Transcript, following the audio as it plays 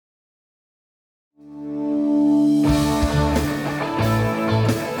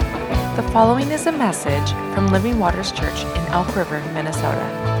following is a message from Living Waters Church in Elk River, Minnesota.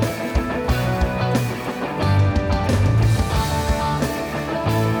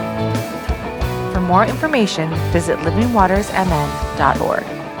 For more information, visit livingwatersmn.org.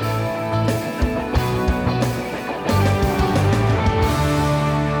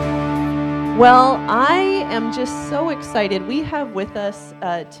 Well, I am just so excited. We have with us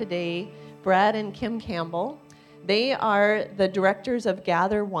today Brad and Kim Campbell. They are the directors of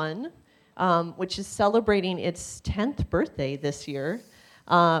Gather One, which is celebrating its 10th birthday this year,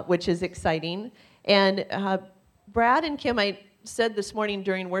 which is exciting. And Brad and Kim, I said this morning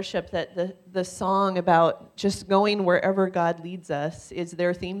during worship that the song about just going wherever God leads us is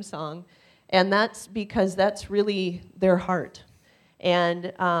their theme song. And that's because that's really their heart.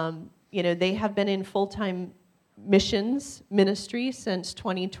 And, they have been in full-time missions ministry since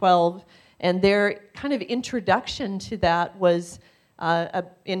 2012. And their kind of introduction to that was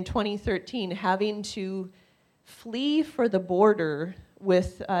in 2013, having to flee for the border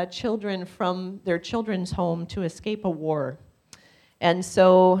with children from their children's home to escape a war. And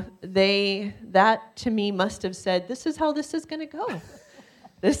so that to me must have said, this is how this is going to go.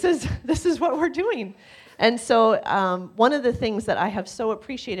 This is what we're doing. And so one of the things that I have so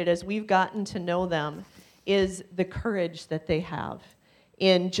appreciated as we've gotten to know them is the courage that they have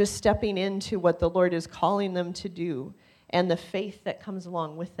in just stepping into what the Lord is calling them to do and the faith that comes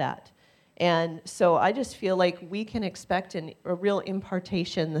along with that. And so I just feel like we can expect a real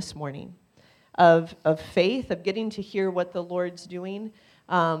impartation this morning of faith, of getting to hear what the Lord's doing,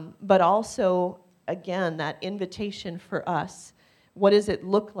 but also, again, that invitation for us. What does it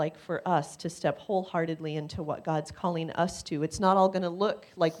look like for us to step wholeheartedly into what God's calling us to? It's not all going to look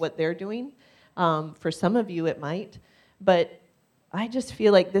like what they're doing. For some of you, it might. But I just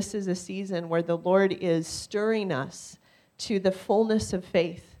feel like this is a season where the Lord is stirring us to the fullness of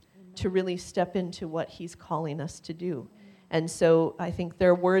faith to really step into what He's calling us to do. And so I think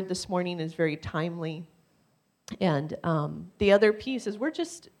their word this morning is very timely. And the other piece is we're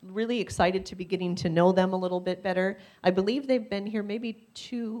just really excited to be getting to know them a little bit better. I believe they've been here maybe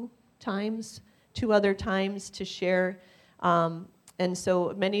two other times to share. And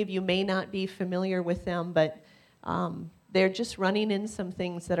so many of you may not be familiar with them, but they're just running in some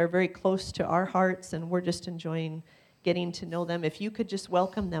things that are very close to our hearts, and we're just enjoying getting to know them. If you could just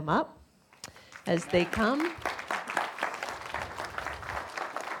welcome them up as they come.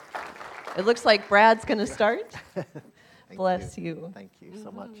 It looks like Brad's going to start. Bless you. Thank you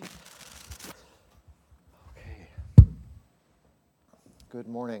so much. Okay. Good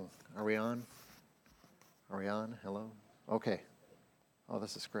morning. Are we on? Hello? Okay. Oh,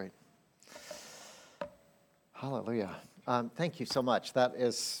 this is great. Hallelujah. Thank you so much. That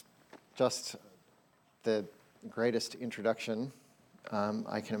is just the greatest introduction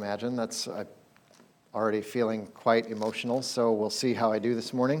I can imagine. I'm already feeling quite emotional, so we'll see how I do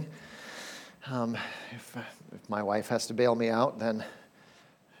this morning. If my wife has to bail me out, then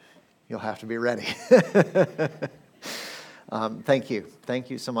you'll have to be ready. Thank you. Thank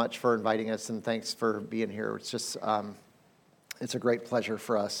you so much for inviting us, and thanks for being here. It's just, it's a great pleasure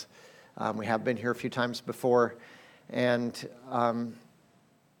for us. We have been here a few times before, and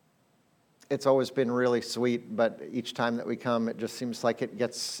it's always been really sweet, but each time that we come, it just seems like it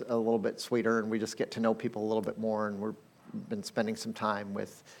gets a little bit sweeter, and we just get to know people a little bit more, and we've been spending some time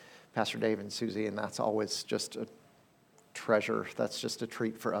with Pastor Dave and Susie, and that's always just a treasure. That's just a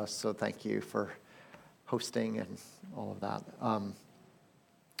treat for us, so thank you for hosting and all of that.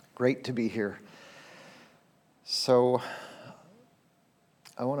 Great to be here. So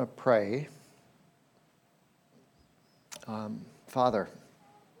I want to pray. Father,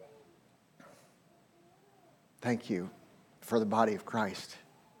 thank you for the body of Christ.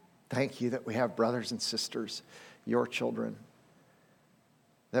 Thank you that we have brothers and sisters, your children,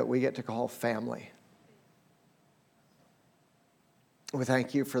 that we get to call family. We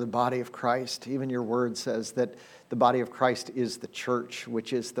thank you for the body of Christ. Even your word says that the body of Christ is the church,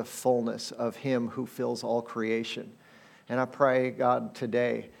 which is the fullness of Him who fills all creation. And I pray, God,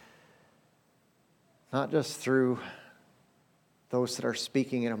 today, not just through those that are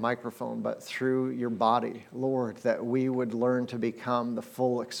speaking in a microphone, but through your body, Lord, that we would learn to become the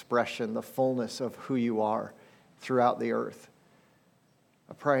full expression, the fullness of who you are throughout the earth.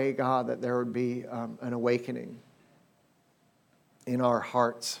 I pray, God, that there would be an awakening in our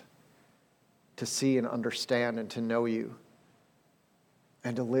hearts to see and understand and to know you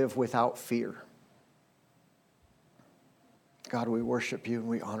and to live without fear. God, we worship you and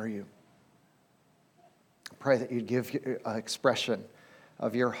we honor you. I pray that you'd give an expression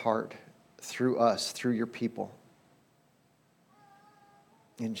of your heart through us, through your people.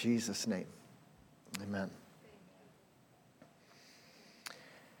 In Jesus' name, amen.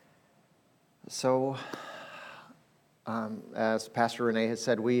 So, as Pastor Renee has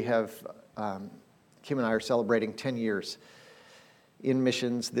said, we have, Kim and I are celebrating 10 years in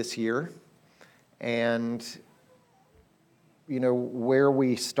missions this year. And, where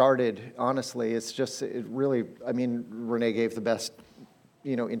we started, honestly, Renee gave the best,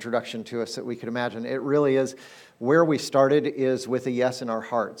 introduction to us that we could imagine. It really is, where we started is with a yes in our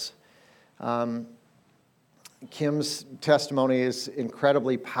hearts. Kim's testimony is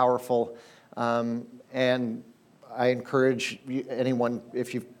incredibly powerful. And I encourage anyone,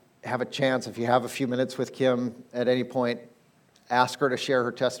 if you have a chance, if you have a few minutes with Kim at any point, ask her to share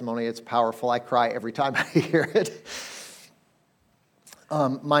her testimony. It's powerful. I cry every time I hear it.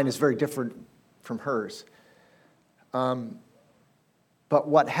 Mine is very different from hers. But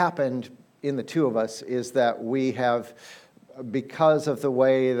what happened in the two of us is that we have, because of the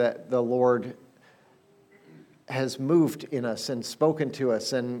way that the Lord has moved in us and spoken to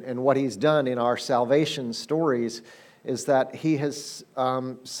us, and what He's done in our salvation stories, is that He has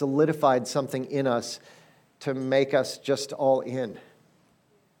solidified something in us to make us just all in.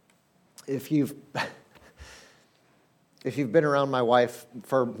 If you've been around my wife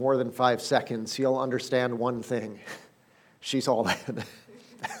for more than 5 seconds, you'll understand one thing. She's all in.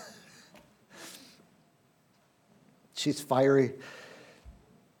 She's fiery.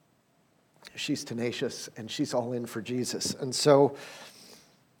 She's tenacious, and she's all in for Jesus. And so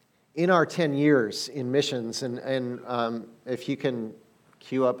in our 10 years in missions, and if you can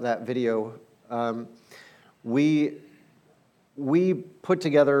cue up that video, we put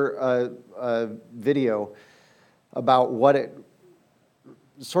together a video about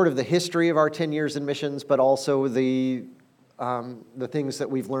sort of the history of our 10 years in missions, but also the things that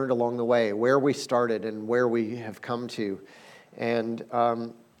we've learned along the way, where we started and where we have come to. And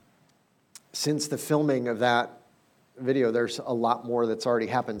since the filming of that video, there's a lot more that's already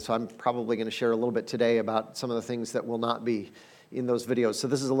happened. So I'm probably going to share a little bit today about some of the things that will not be in those videos. So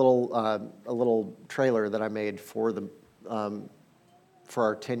this is a little trailer that I made for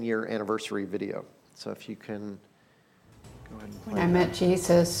our 10-year anniversary video. So if you can go ahead and play. When I met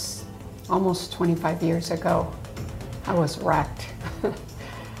Jesus almost 25 years ago, I was wrecked.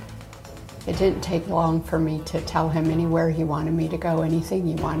 It didn't take long for me to tell Him anywhere He wanted me to go, anything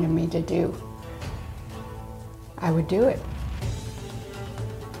He wanted me to do, I would do it.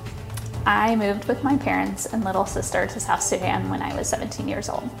 I moved with my parents and little sister to South Sudan when I was 17 years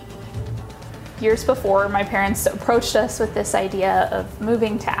old. Years before, my parents approached us with this idea of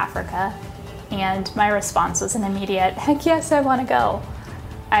moving to Africa, and my response was an immediate, heck yes, I want to go.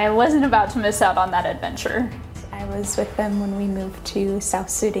 I wasn't about to miss out on that adventure. I was with them when we moved to South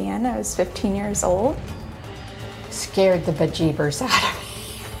Sudan. I was 15 years old. Scared the bejeebers out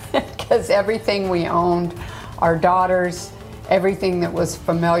of me because everything we owned, our daughters, everything that was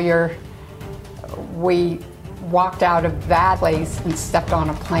familiar, we walked out of that place and stepped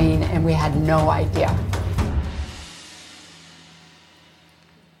on a plane and we had no idea.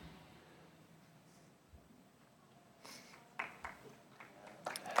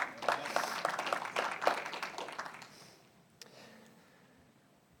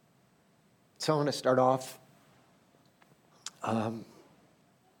 So I want to start off Lord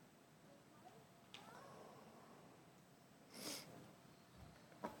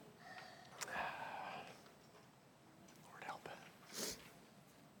help.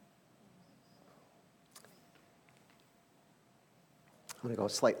 I'm going to go a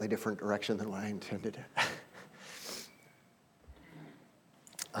slightly different direction than what I intended.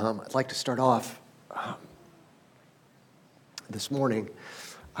 I'd like to start off this morning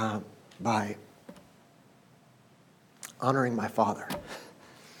by honoring my father.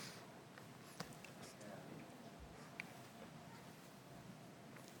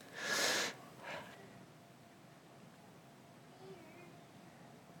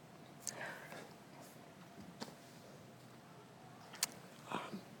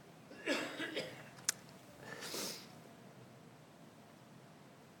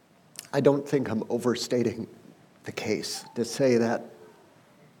 I don't think I'm overstating the case to say that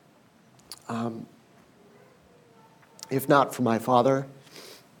if not for my father,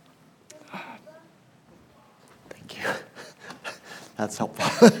 thank you. That's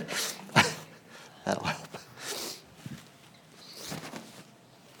helpful. That'll help.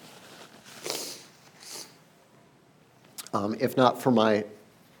 If not for my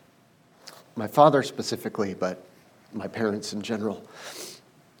father specifically, but my parents in general,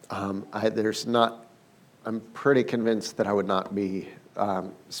 I'm pretty convinced that I would not be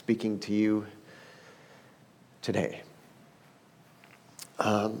speaking to you today.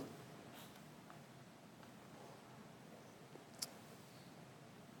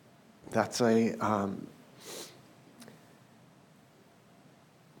 That's a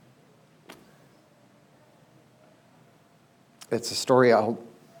it's a story. I'll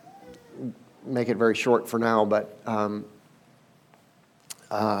make it very short for now, but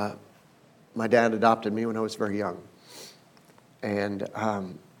my dad adopted me when I was very young, and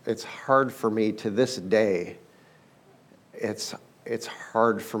it's hard for me to this day. It's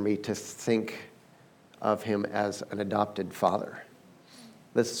hard for me to think of him as an adopted father.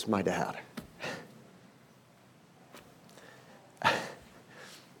 This is my dad.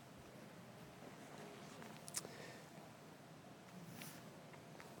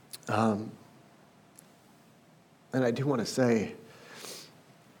 And I do want to say,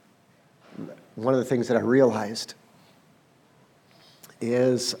 one of the things that I realized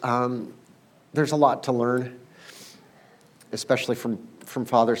is there's a lot to learn, especially from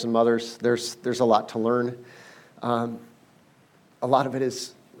fathers and mothers. There's a lot to learn. A lot of it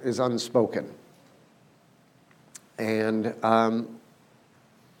is unspoken. And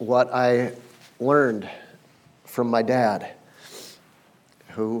what I learned from my dad,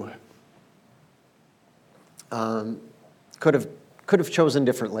 who could have chosen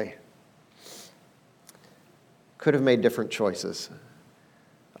differently, could have made different choices.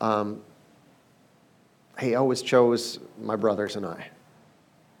 He always chose my brothers and I,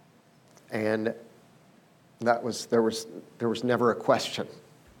 and there was never a question.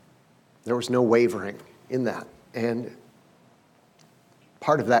 There was no wavering in that, and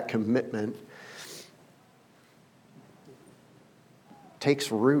part of that commitment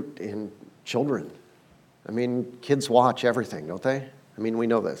takes root in children. I mean, kids watch everything, don't they? I mean, we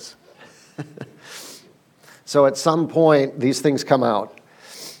know this. So at some point, these things come out.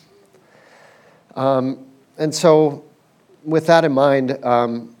 And so with that in mind,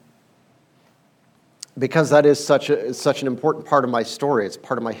 because that is such an important part of my story, it's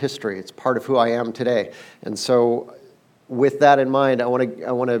part of my history, it's part of who I am today. And so with that in mind, I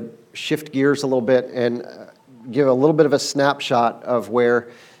want to shift gears a little bit and give a little bit of a snapshot of where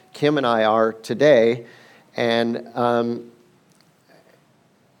Kim and I are today, and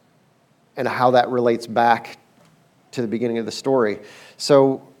how that relates back to the beginning of the story.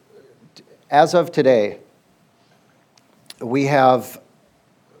 So, as of today, we have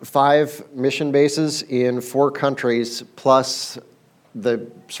 5 mission bases in 4 countries, plus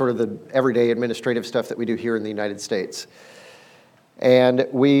the sort of the everyday administrative stuff that we do here in the United States. And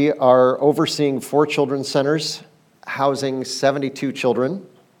we are overseeing 4 children's centers, housing 72 children.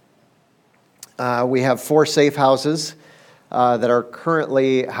 We have 4 safe houses that are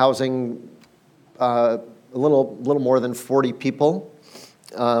currently housing a little more than 40 people.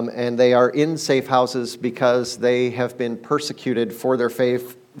 And they are in safe houses because they have been persecuted for their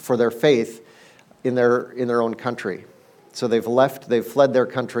faith in their own country. So they've fled their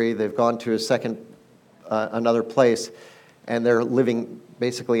country, they've gone to another place, and they're living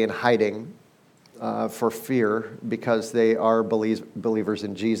basically in hiding for fear because they are believers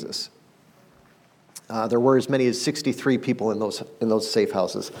in Jesus. There were as many as 63 people in those safe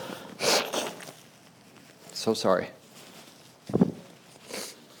houses. So sorry.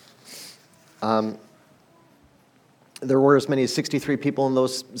 There were as many as 63 people in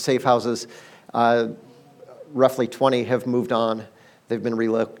those safe houses. Roughly 20 have moved on. They've been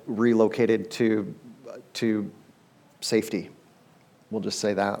relocated to safety. We'll just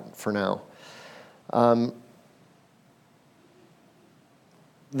say that for now.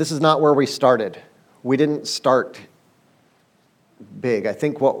 This is not where we started. We didn't start big. I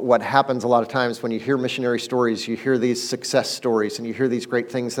think what happens a lot of times when you hear missionary stories, you hear these success stories and you hear these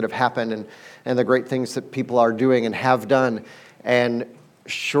great things that have happened and the great things that people are doing and have done. And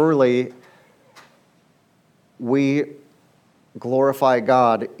surely we glorify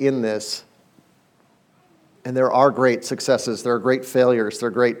God in this. And there are great successes, there are great failures, there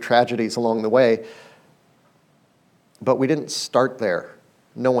are great tragedies along the way. But we didn't start there.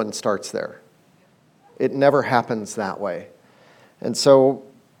 No one starts there. It never happens that way. And so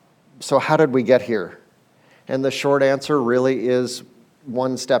how did we get here? And the short answer really is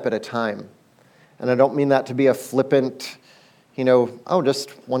one step at a time. And I don't mean that to be a flippant, just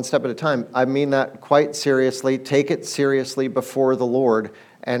one step at a time. I mean that quite seriously. Take it seriously before the Lord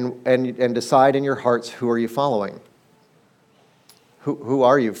and decide in your hearts, who are you following? Who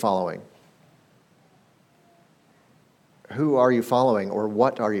are you following? Who are you following, or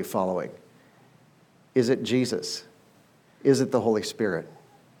what are you following? Is it Jesus? Is it the Holy Spirit?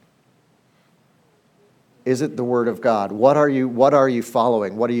 Is it the Word of God? What are you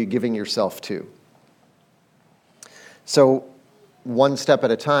following? What are you giving yourself to? So one step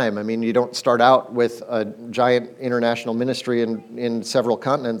at a time. I mean, you don't start out with a giant international ministry in several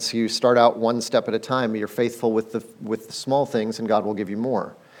continents. You start out one step at a time. You're faithful with the small things, and God will give you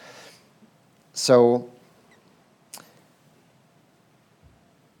more. So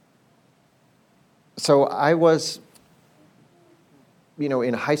I was,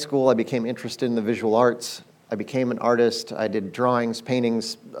 in high school, I became interested in the visual arts. I became an artist. I did drawings,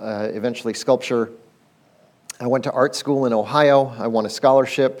 paintings, eventually sculpture. I went to art school in Ohio. I won a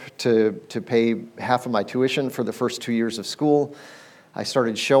scholarship to pay half of my tuition for the first 2 years of school. I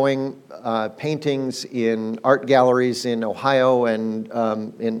started showing paintings in art galleries in Ohio and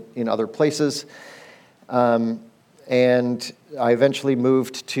in other places. And I eventually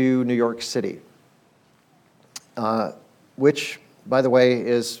moved to New York City, which, by the way,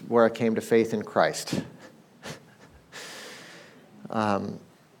 is where I came to faith in Christ.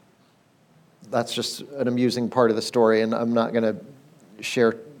 That's just an amusing part of the story, and I'm not going to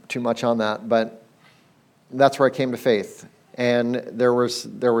share too much on that, but that's where I came to faith. And there was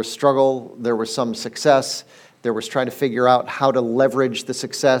struggle, there was some success, there was trying to figure out how to leverage the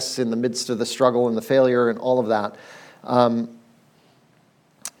success in the midst of the struggle and the failure and all of that.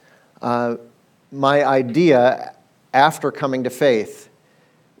 My idea after coming to faith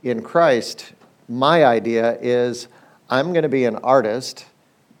in Christ, my idea is I'm going to be an artist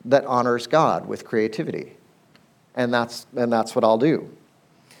that honors God with creativity, and that's what I'll do.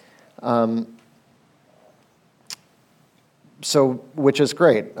 So, which is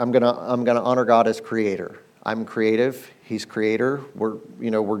great. I'm gonna honor God as creator. I'm creative. He's creator.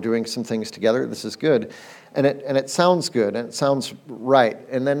 We're doing some things together. This is good, and it sounds good and it sounds right.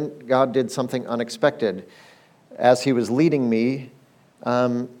 And then God did something unexpected, as He was leading me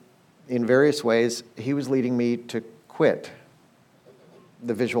in various ways. He was leading me to quit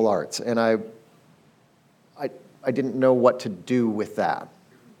the visual arts, and I didn't know what to do with that,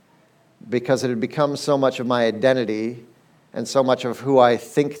 because it had become so much of my identity and so much of who I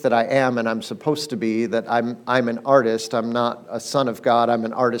think that I am and I'm supposed to be, that I'm an artist. I'm not a son of God. I'm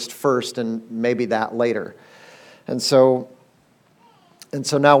an artist first, and maybe that later. And so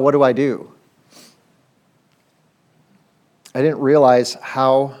now what do? I didn't realize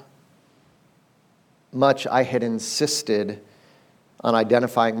how much I had insisted on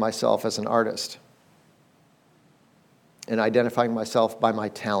identifying myself as an artist and identifying myself by my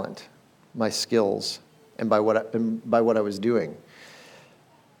talent, my skills, and by what I was doing.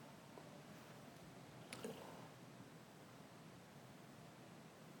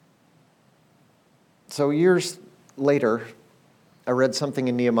 So years later, I read something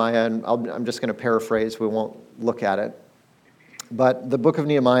in Nehemiah, and I'm just going to paraphrase. We won't look at it. But the book of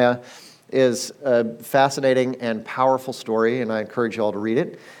Nehemiah is a fascinating and powerful story, and I encourage you all to read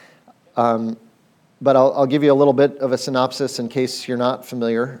it. But I'll give you a little bit of a synopsis in case you're not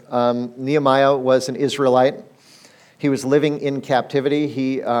familiar. Nehemiah was an Israelite. He was living in captivity.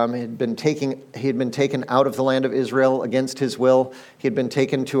 He had been taken out of the land of Israel against his will. He had been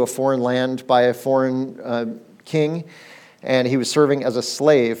taken to a foreign land by a foreign king, and he was serving as a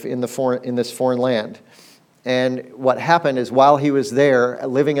slave in this foreign land. And what happened is, while he was there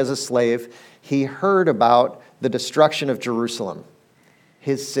living as a slave, he heard about the destruction of Jerusalem,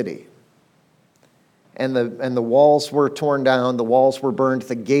 his city. And the walls were torn down, the walls were burned,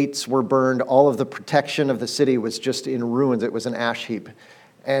 the gates were burned, all of the protection of the city was just in ruins. It was an ash heap.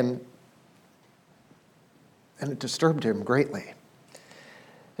 And it disturbed him greatly.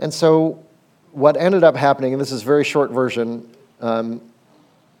 And so what ended up happening, and this is a very short version,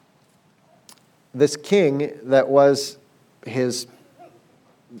 this king that was his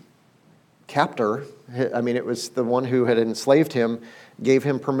captor, it was the one who had enslaved him, gave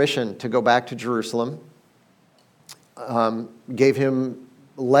him permission to go back to Jerusalem, gave him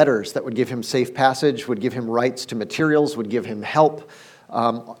letters that would give him safe passage, would give him rights to materials, would give him help.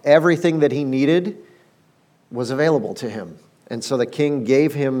 Everything that he needed was available to him. And so the king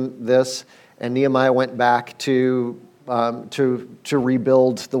gave him this, and Nehemiah went back to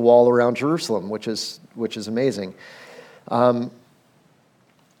rebuild the wall around Jerusalem, which is amazing.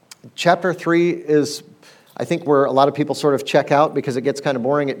 Chapter 3 is, I think, where a lot of people sort of check out, because it gets kind of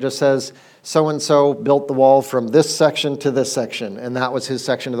boring. It just says, so-and-so built the wall from this section to this section, and that was his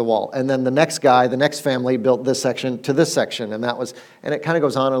section of the wall. And then the next guy, the next family, built this section to this section, and it kind of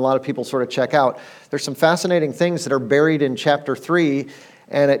goes on, and a lot of people sort of check out. There's some fascinating things that are buried in chapter 3,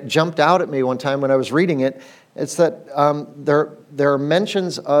 and it jumped out at me one time when I was reading it. It's that there are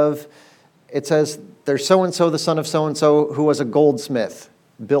mentions of, it says, there's so-and-so, the son of so-and-so, who was a goldsmith,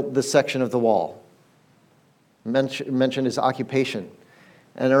 built this section of the wall. Mentioned his occupation.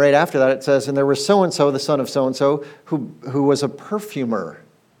 And right after that it says, and there was so-and-so, the son of so-and-so, who was a perfumer,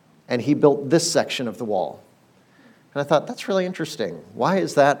 and he built this section of the wall. And I thought, that's really interesting. Why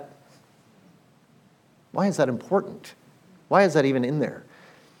is that important? Why is that even in there?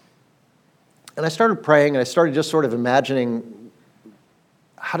 And I started praying, and I started just sort of imagining,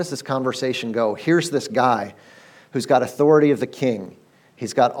 how does this conversation go? Here's this guy who's got authority of the king.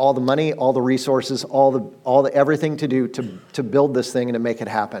 He's got all the money, all the resources, all the everything to do to build this thing and to make it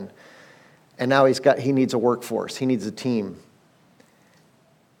happen. And now he needs a workforce. He needs a team.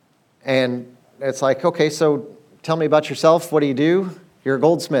 And it's like, okay, so tell me about yourself. What do you do? You're a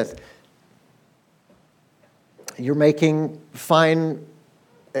goldsmith. You're making finery.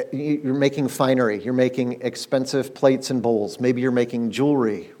 You're making expensive plates and bowls. Maybe you're making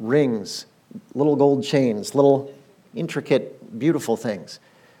jewelry, rings, little gold chains, little intricate, beautiful things.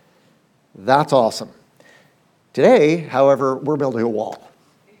 That's awesome. Today, however, we're building a wall.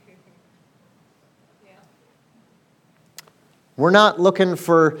 We're not looking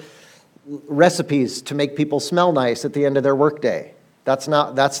for recipes to make people smell nice at the end of their workday. That's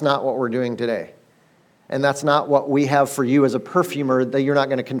not what we're doing today. And that's not what we have for you as a perfumer, that you're not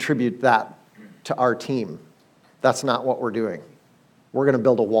going to contribute that to our team. That's not what we're doing. We're going to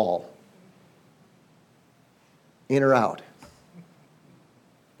build a wall. In or out.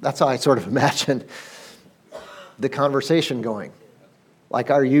 That's how I sort of imagine the conversation going. Like,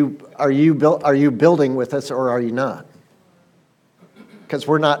 are you building with us or are you not? Because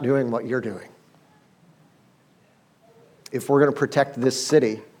we're not doing what you're doing. If we're going to protect this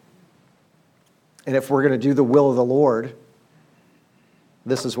city, and if we're going to do the will of the Lord,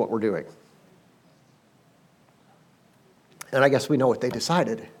 this is what we're doing. And I guess we know what they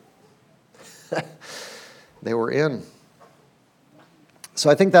decided. They were in. So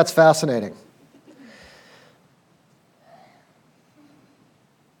I think that's fascinating.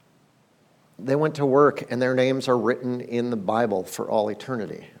 They went to work, and their names are written in the Bible for all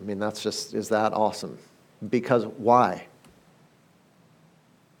eternity. I mean, is that awesome? Because why?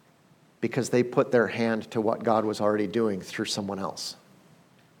 Because they put their hand to what God was already doing through someone else.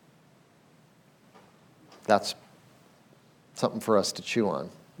 That's something for us to chew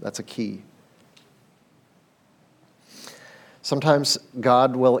on. That's a key. Sometimes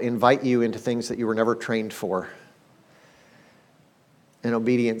God will invite you into things that you were never trained for. And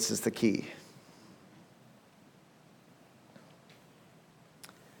obedience is the key.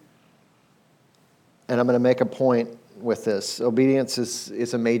 And I'm going to make a point with this. Obedience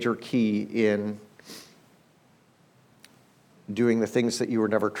is a major key in doing the things that you were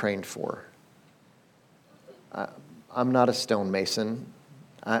never trained for. I'm not a stonemason.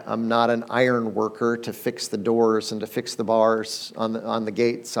 I'm not an iron worker to fix the doors and to fix the bars on the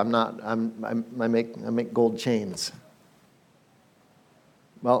gates. I make gold chains.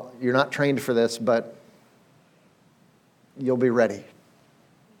 Well, you're not trained for this, but you'll be ready.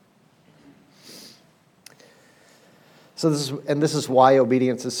 So this is why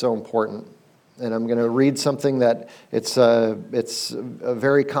obedience is so important. And I'm going to read something that it's a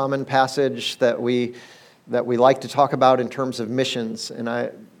very common passage that we like to talk about in terms of missions, and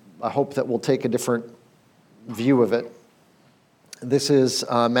I hope that we'll take a different view of it. This is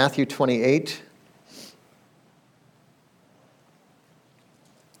Matthew 28.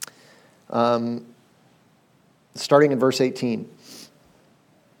 Starting in verse 18.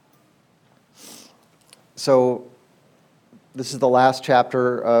 So this is the last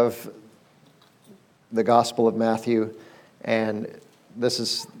chapter of the Gospel of Matthew, and this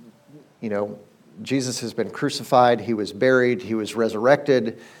is, Jesus has been crucified, he was buried, he was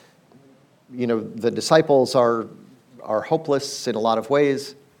resurrected. The disciples are hopeless in a lot of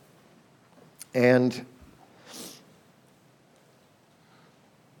ways. And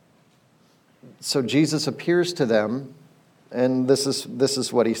so Jesus appears to them, and this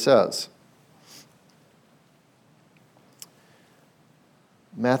is what he says.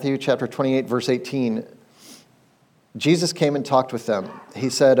 Matthew chapter 28, verse 18. Jesus came and talked with them. He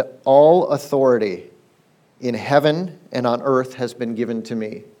said, "All authority in heaven and on earth has been given to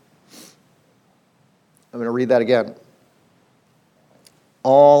me." I'm going to read that again.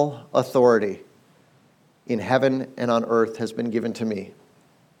 All authority in heaven and on earth has been given to me.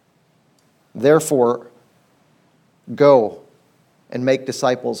 Therefore, go and make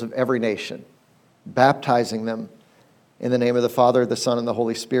disciples of every nation, baptizing them in the name of the Father, the Son, and the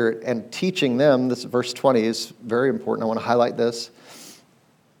Holy Spirit, and teaching them, this verse 20 is very important, I want to highlight this,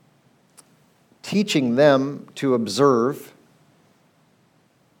 teaching them to observe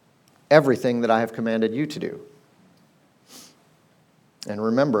everything that I have commanded you to do. And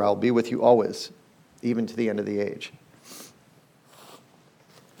remember, I'll be with you always, even to the end of the age.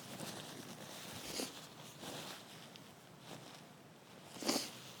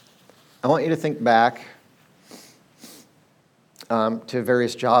 want you to think back to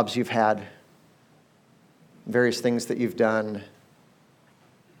various jobs you've had, various things that you've done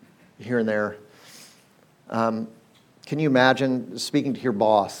here and there. Can you imagine speaking to your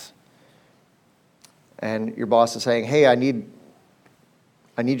boss, and your boss is saying, hey, I need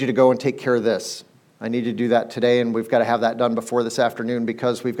you to go and take care of this. I need you to do that today, and we've got to have that done before this afternoon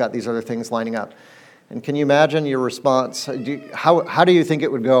because we've got these other things lining up. And can you imagine your response? How do you think it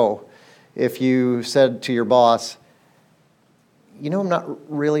would go if you said to your boss, I'm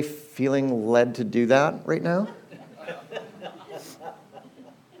not really feeling led to do that right now?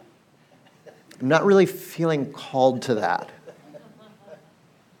 I'm not really feeling called to that.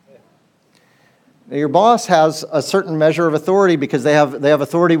 Now, your boss has a certain measure of authority because they have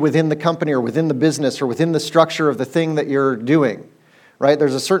authority within the company or within the business or within the structure of the thing that you're doing, right?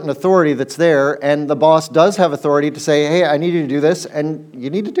 There's a certain authority that's there, and the boss does have authority to say, hey, I need you to do this, and you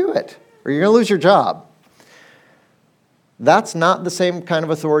need to do it, or you're going to lose your job. That's not the same kind of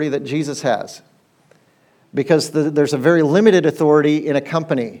authority that Jesus has, because there's a very limited authority in a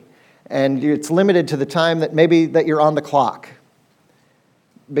company. And it's limited to the time that you're on the clock.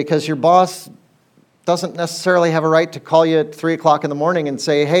 Because your boss doesn't necessarily have a right to call you at 3 o'clock in the morning and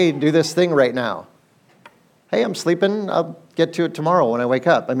say, hey, do this thing right now. Hey, I'm sleeping. I'll get to it tomorrow when I wake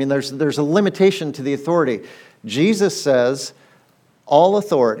up. I mean, there's a limitation to the authority. Jesus says, all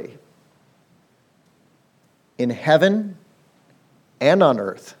authority in heaven and on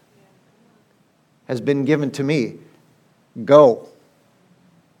earth has been given to me. Go.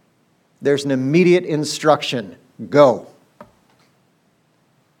 There's an immediate instruction. Go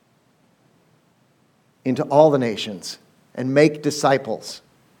into all the nations and make disciples.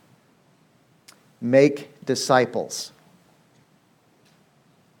 Make disciples.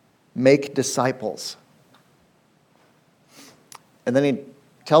 Make disciples. And then he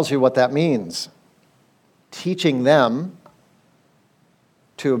tells you what that means. Teaching them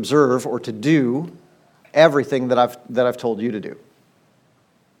to observe or to do everything that I've told you to do.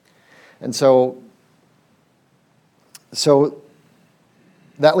 And so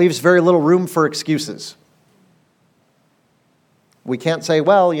that leaves very little room for excuses. We can't say,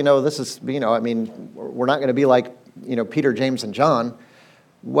 well, this is, we're not going to be like, Peter, James, and John.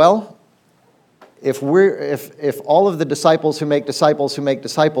 Well, if all of the disciples who make disciples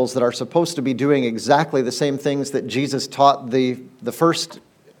that are supposed to be doing exactly the same things that Jesus taught the first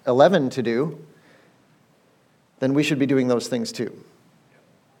 11 to do, then we should be doing those things too.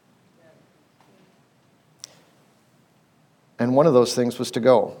 And one of those things was to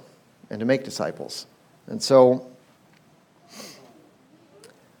go and to make disciples. And so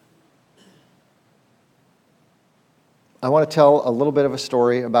I want to tell a little bit of a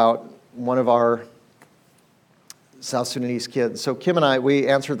story about one of our South Sudanese kids. So Kim and I, we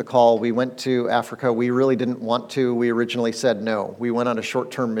answered the call. We went to Africa. We really didn't want to. We originally said no. We went on a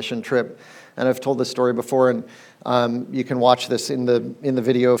short-term mission trip. And I've told this story before, and you can watch this in the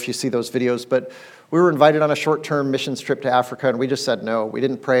video if you see those videos. But we were invited on a short-term missions trip to Africa, and we just said no. We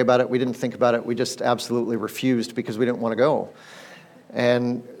didn't pray about it. We didn't think about it. We just absolutely refused because we didn't want to go.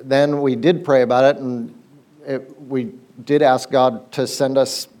 And then we did pray about it, and we did ask God to send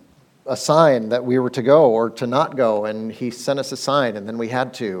us a sign that we were to go or to not go, and he sent us a sign, and then we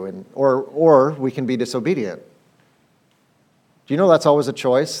had to, or we can be disobedient. Do you know that's always a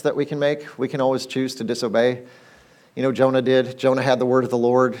choice that we can make? We can always choose to disobey. Jonah did. Jonah had the word of the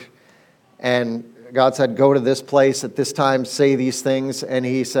Lord, and God said, go to this place at this time, say these things, and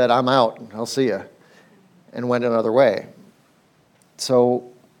he said, I'm out, I'll see you, and went another way. So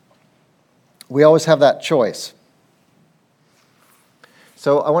we always have that choice.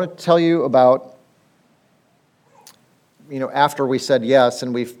 So I want to tell you about, after we said yes,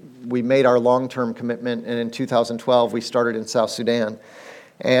 and we made our long-term commitment, and in 2012 we started in South Sudan.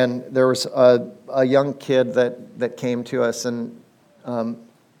 And there was a young kid that came to us, and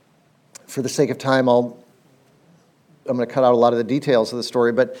for the sake of time, I'm going to cut out a lot of the details of the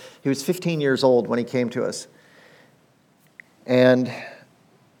story, but he was 15 years old when he came to us. And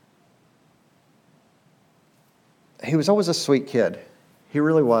he was always a sweet kid. He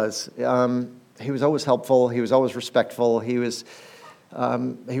really was. He was always helpful. He was always respectful. He was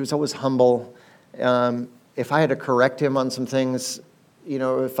always humble. If I had to correct him on some things,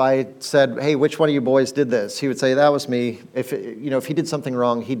 if I said, hey, which one of you boys did this? He would say, that was me. If he did something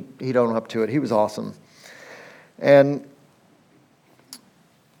wrong, he'd own up to it. He was awesome. And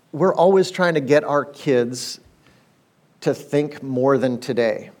we're always trying to get our kids to think more than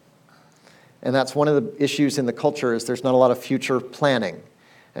today. And that's one of the issues in the culture is there's not a lot of future planning.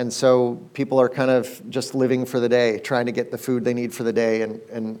 And so people are kind of just living for the day, trying to get the food they need for the day.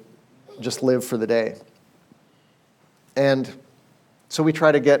 And just live for the day. And so we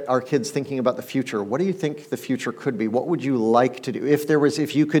try to get our kids thinking about the future. What do you think the future could be? What would you like to do?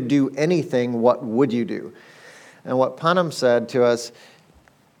 If you could do anything, what would you do? And what Panam said to us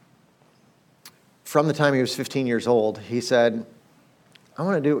from the time he was 15 years old, he said, I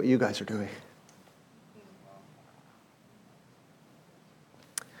want to do what you guys are doing.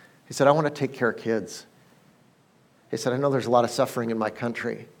 He said, I want to take care of kids. He said, I know there's a lot of suffering in my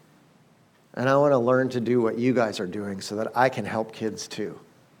country, and I want to learn to do what you guys are doing so that I can help kids too.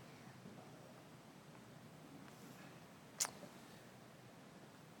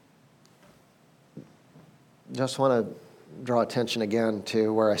 Just want to draw attention again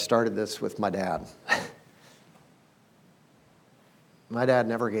to where I started this with my dad. My dad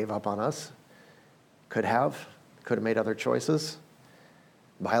never gave up on us. Could have made other choices.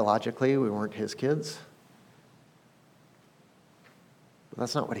 Biologically, we weren't his kids. But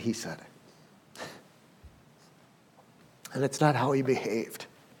that's not what he said. And it's not how he behaved.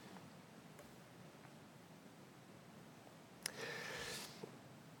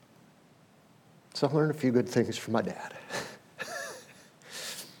 So I learned a few good things from my dad.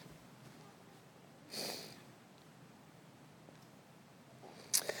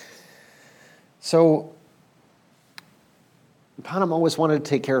 So Panam always wanted to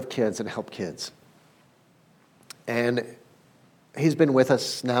take care of kids and help kids. And he's been with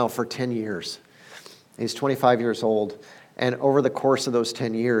us now for 10 years. He's 25 years old. And over the course of those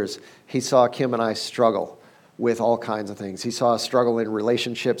 10 years, he saw Kim and I struggle with all kinds of things. He saw us struggle in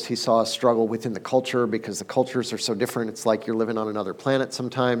relationships. He saw us struggle within the culture because the cultures are so different. It's like you're living on another planet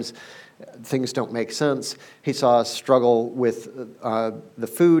sometimes. Things don't make sense. He saw us struggle with the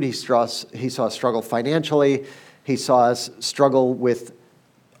food. He saw us struggle financially. He saw us struggle with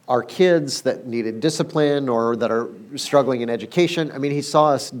our kids that needed discipline or that are struggling in education. I mean, he saw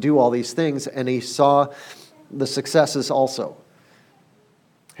us do all these things, and he saw the successes also.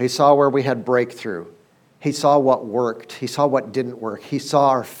 He saw where we had breakthrough. He saw what worked. He saw what didn't work. He saw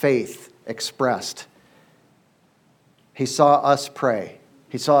our faith expressed. He saw us pray.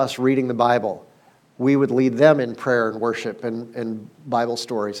 He saw us reading the Bible. We would lead them in prayer and worship and Bible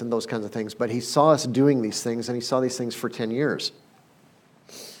stories and those kinds of things. But he saw us doing these things, and he saw these things for 10 years.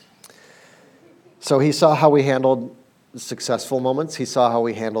 So he saw how we handled successful moments. He saw how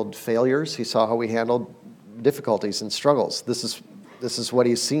we handled failures. He saw how we handled difficulties and struggles. This is what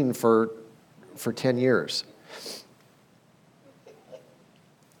he's seen for 10 years.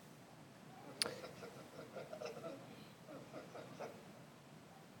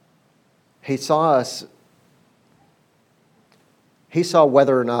 He saw us. He saw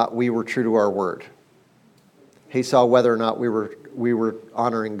whether or not we were true to our word. He saw whether or not we were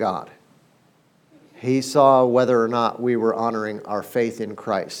honoring God. He saw whether or not we were honoring our faith in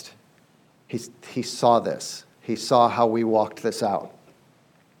Christ. He saw this. He saw how we walked this out.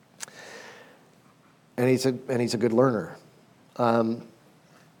 And he's a good learner.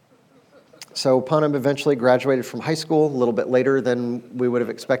 So Panam eventually graduated from high school a little bit later than we would have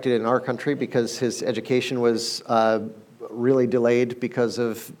expected in our country because his education was really delayed because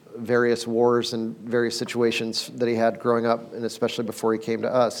of various wars and various situations that he had growing up, and especially before he came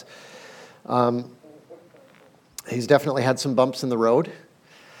to us. He's definitely had some bumps in the road.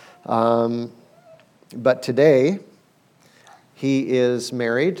 But today, he is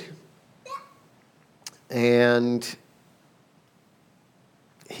married, and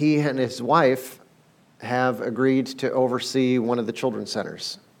he and his wife have agreed to oversee one of the children's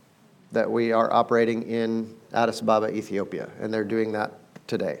centers that we are operating in Addis Ababa, Ethiopia, and they're doing that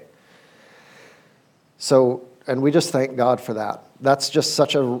today. So, and we just thank God for that. That's just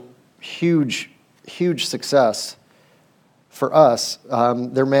such a huge, huge success for us.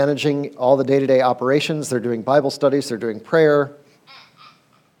 They're managing all the day-to-day operations. They're doing Bible studies. They're doing prayer.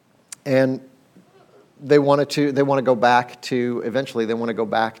 And they want to go back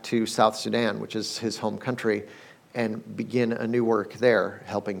to South Sudan, which is his home country, and begin a new work there,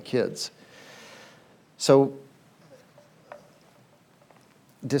 helping kids. So,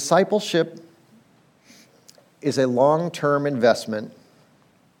 discipleship is a long-term investment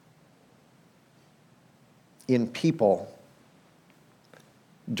in people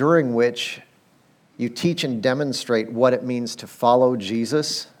during which you teach and demonstrate what it means to follow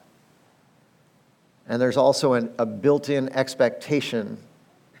Jesus. And there's also a built-in expectation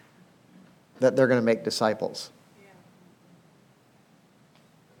that they're going to make disciples.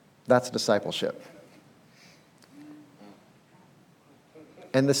 That's discipleship.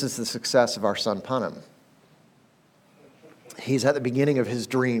 And this is the success of our son Panam. He's at the beginning of his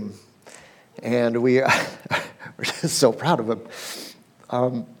dream, and we're just so proud of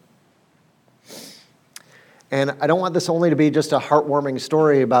him. And I don't want this only to be just a heartwarming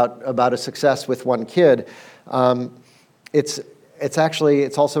story about a success with one kid. It's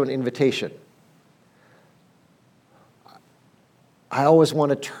also an invitation. I always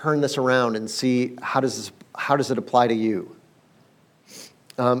want to turn this around and see how does it apply to you.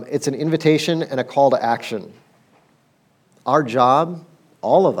 It's an invitation and a call to action. Our job,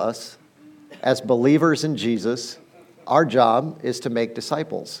 all of us, as believers in Jesus, our job is to make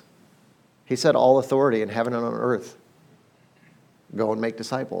disciples. He said, all authority in heaven and on earth. Go and make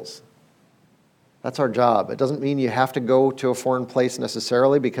disciples. That's our job. It doesn't mean you have to go to a foreign place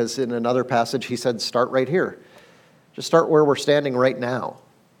necessarily, because in another passage he said, start right here. Just start where we're standing right now,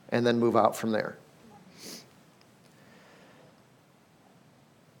 and then move out from there.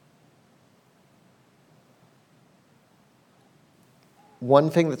 One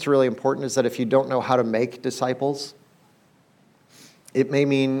thing that's really important is that if you don't know how to make disciples, it may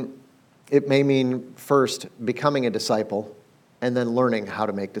mean first becoming a disciple and then learning how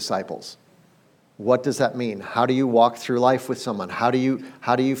to make disciples. What does that mean? How do you walk through life with someone? How do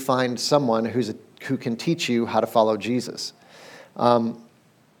you find someone who can teach you how to follow Jesus? I'm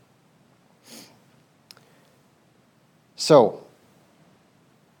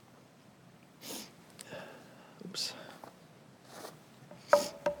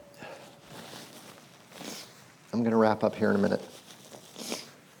going to wrap up here in a minute.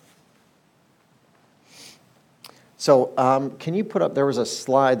 So can you put up, there was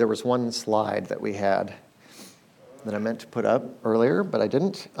one slide that we had that I meant to put up earlier, but I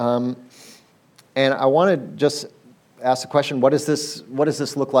didn't. And I want to just ask the question, what does this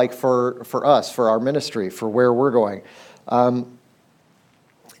look like for us, for our ministry, for where we're going?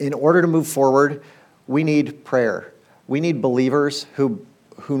 In order to move forward, we need prayer. We need believers who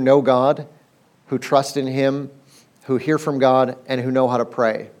know God, who trust in Him, who hear from God, and who know how to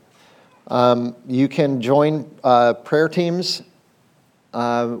pray. You can join prayer teams.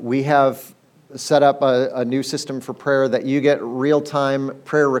 We have set up a new system for prayer that you get real-time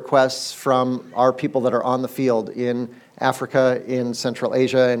prayer requests from our people that are on the field in Africa, in Central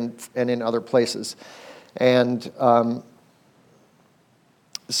Asia, and in other places. And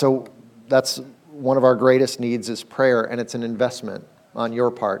so that's one of our greatest needs is prayer, and it's an investment on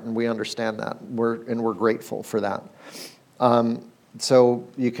your part, and we understand that. We're grateful for that. So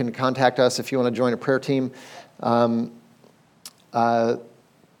you can contact us if you want to join a prayer team.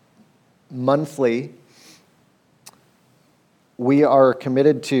 Monthly, we are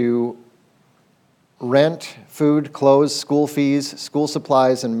committed to rent, food, clothes, school fees, school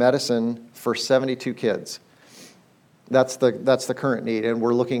supplies, and medicine for 72 kids. That's the current need, and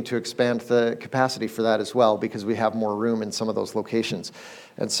we're looking to expand the capacity for that as well because we have more room in some of those locations.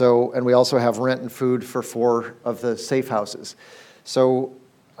 And we also have rent and food for 4 of the safe houses. So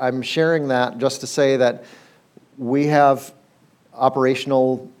I'm sharing that just to say that we have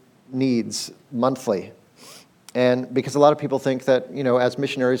operational needs monthly. And because a lot of people think that, as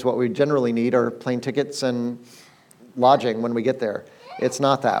missionaries, what we generally need are plane tickets and lodging when we get there. It's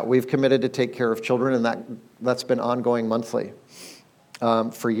not that. We've committed to take care of children, and that's been ongoing monthly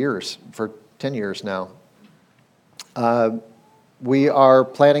for years, for 10 years now. We are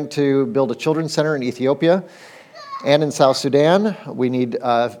planning to build a children's center in Ethiopia and in South Sudan. We need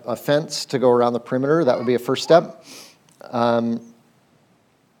a fence to go around the perimeter. That would be a first step.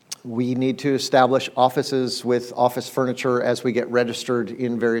 We need to establish offices with office furniture as we get registered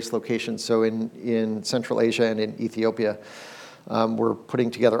in various locations. So in Central Asia and in Ethiopia, we're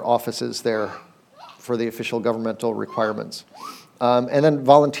putting together offices there for the official governmental requirements. And then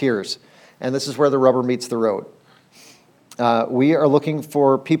volunteers. And this is where the rubber meets the road. We are looking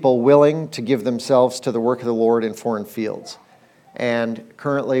for people willing to give themselves to the work of the Lord in foreign fields. And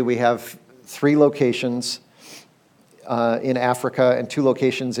currently we have 3 locations in Africa and 2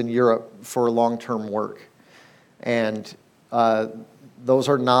 locations in Europe for long-term work. And those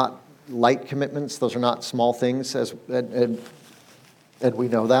are not light commitments. Those are not small things, and we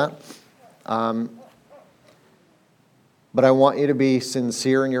know that. But I want you to be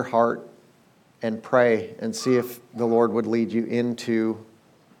sincere in your heart and pray and see if the Lord would lead you into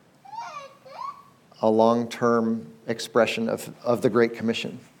a long-term expression of the Great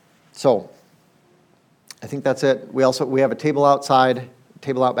Commission. So I think that's it. We have a table outside,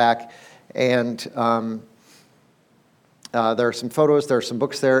 table out back, and there are some photos, there are some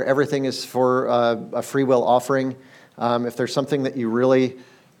books there. Everything is for a free will offering. If there's something that you really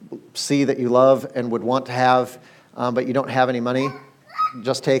see that you love and would want to have, but you don't have any money,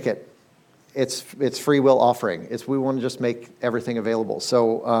 just take it. It's free will offering. We want to just make everything available.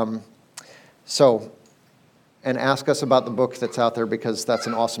 So and ask us about the book that's out there, because that's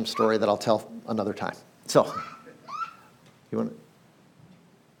an awesome story that I'll tell another time. So, you want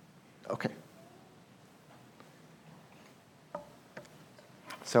to? Okay.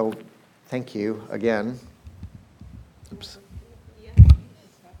 So, thank you again. Oops.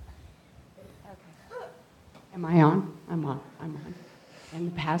 Am I on? I'm on. And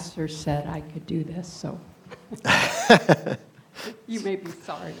the pastor said I could do this, so you may be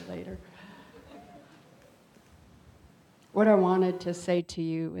sorry later. What I wanted to say to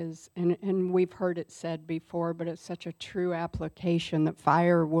you is, and we've heard it said before, but it's such a true application, that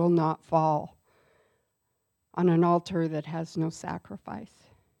fire will not fall on an altar that has no sacrifice.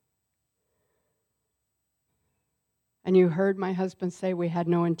 And you heard my husband say we had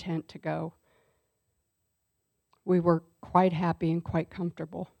no intent to go. We were quite happy and quite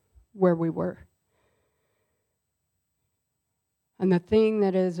comfortable where we were. And the thing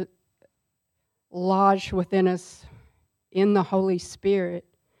that is lodged within us in the Holy Spirit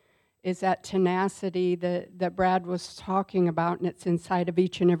is that tenacity that Brad was talking about, and it's inside of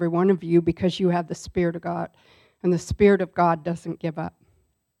each and every one of you because you have the Spirit of God. And the Spirit of God doesn't give up.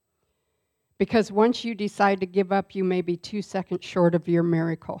 Because once you decide to give up, you may be 2 seconds short of your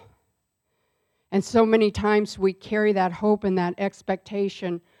miracle. And so many times we carry that hope and that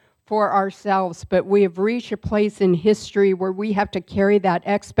expectation for ourselves, but we have reached a place in history where we have to carry that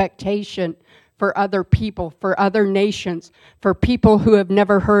expectation for other people, for other nations, for people who have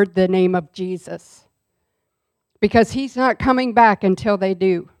never heard the name of Jesus. Because he's not coming back until they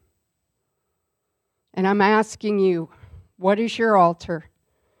do. And I'm asking you, what is your altar?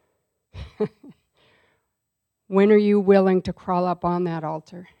 When are you willing to crawl up on that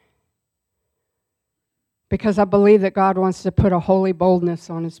altar? Because I believe that God wants to put a holy boldness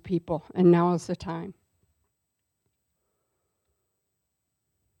on his people, and now is the time.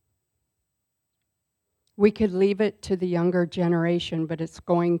 We could leave it to the younger generation, but it's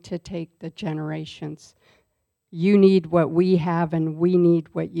going to take the generations. You need what we have, and we need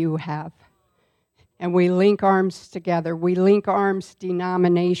what you have. And we link arms together. We link arms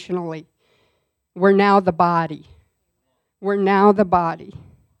denominationally. We're now the body. We're now the body.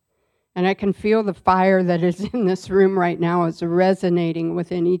 And I can feel the fire that is in this room right now is resonating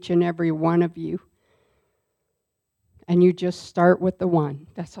within each and every one of you. And you just start with the one.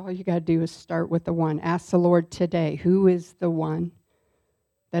 That's all you got to do is start with the one. Ask the Lord today, who is the one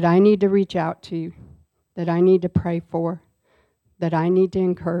that I need to reach out to, that I need to pray for, that I need to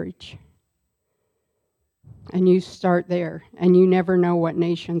encourage? And you start there, and you never know what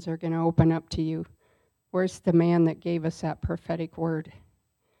nations are going to open up to you. Where's the man that gave us that prophetic word?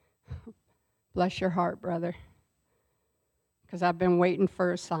 Bless your heart, brother, because I've been waiting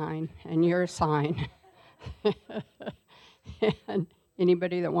for a sign, and you're a sign. And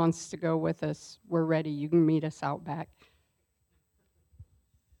anybody that wants to go with us, we're ready. You can meet us out back.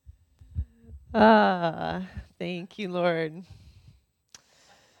 Thank you, Lord.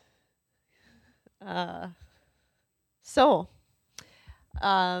 So,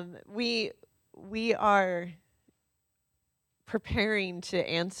 we are preparing to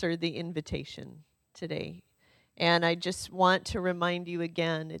answer the invitation today, and I just want to remind you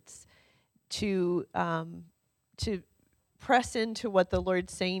again, it's to press into what the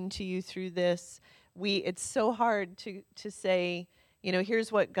Lord's saying to you through this. It's so hard to say, you know,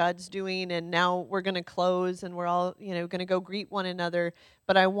 here's what God's doing, and now we're going to close, and we're all, you know, going to go greet one another.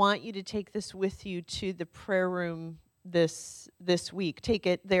 But I want you to take this with you to the prayer room this week. Take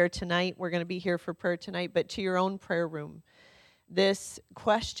it there tonight. We're going to be here for prayer tonight, but to your own prayer room. This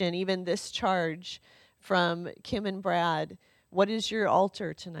question, even this charge from Kim and Brad, what is your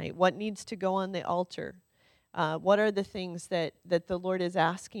altar tonight? What needs to go on the altar? What are the things that the Lord is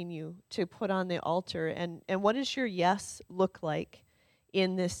asking you to put on the altar? And what does your yes look like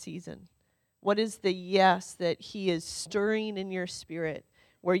in this season? What is the yes that he is stirring in your spirit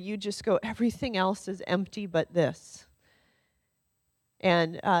where you just go, everything else is empty but this?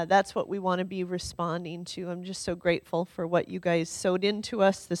 And that's what we want to be responding to. I'm just so grateful for what you guys sowed into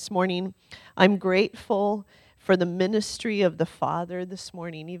us this morning. I'm grateful for the ministry of the Father this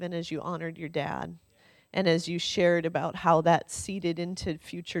morning, even as you honored your dad. And as you shared about how that seeded into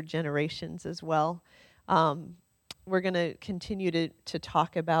future generations as well. We're going to continue to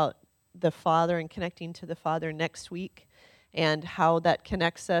talk about the Father and connecting to the Father next week, and how that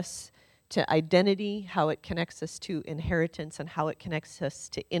connects us to identity, how it connects us to inheritance, and how it connects us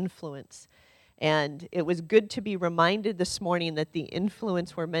to influence. And it was good to be reminded this morning that the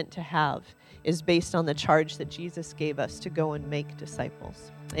influence we're meant to have is based on the charge that Jesus gave us to go and make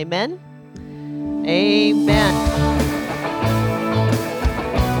disciples. Amen? Amen.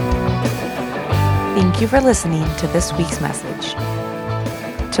 Thank you for listening to this week's message.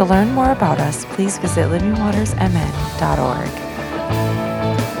 To learn more about us, please visit livingwatersmn.org.